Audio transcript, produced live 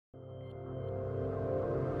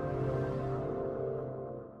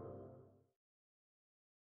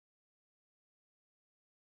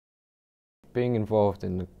being involved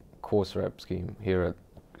in the course rep scheme here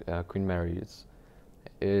at Queen Mary,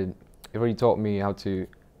 it really taught me how to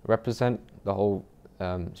represent the whole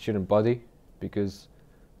student body, because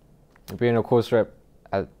being a course rep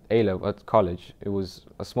at A-level, at college, it was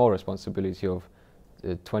a small responsibility of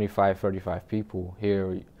 25, 35 people.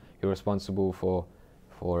 Here you're responsible for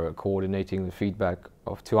coordinating the feedback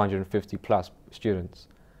of 250 plus students,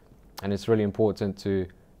 and it's really important to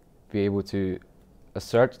be able to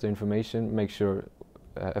assert the information, make sure,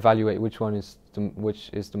 evaluate which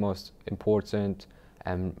is the most important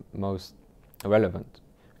and most relevant,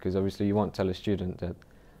 because obviously you won't tell a student that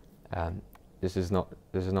this is not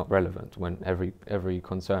relevant when every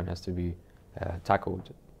concern has to be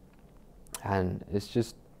tackled. And it's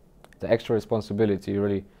just the extra responsibility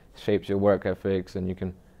really shapes your work ethics, and you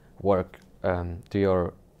can work, do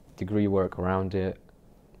your degree work around it,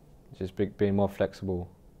 just being more flexible.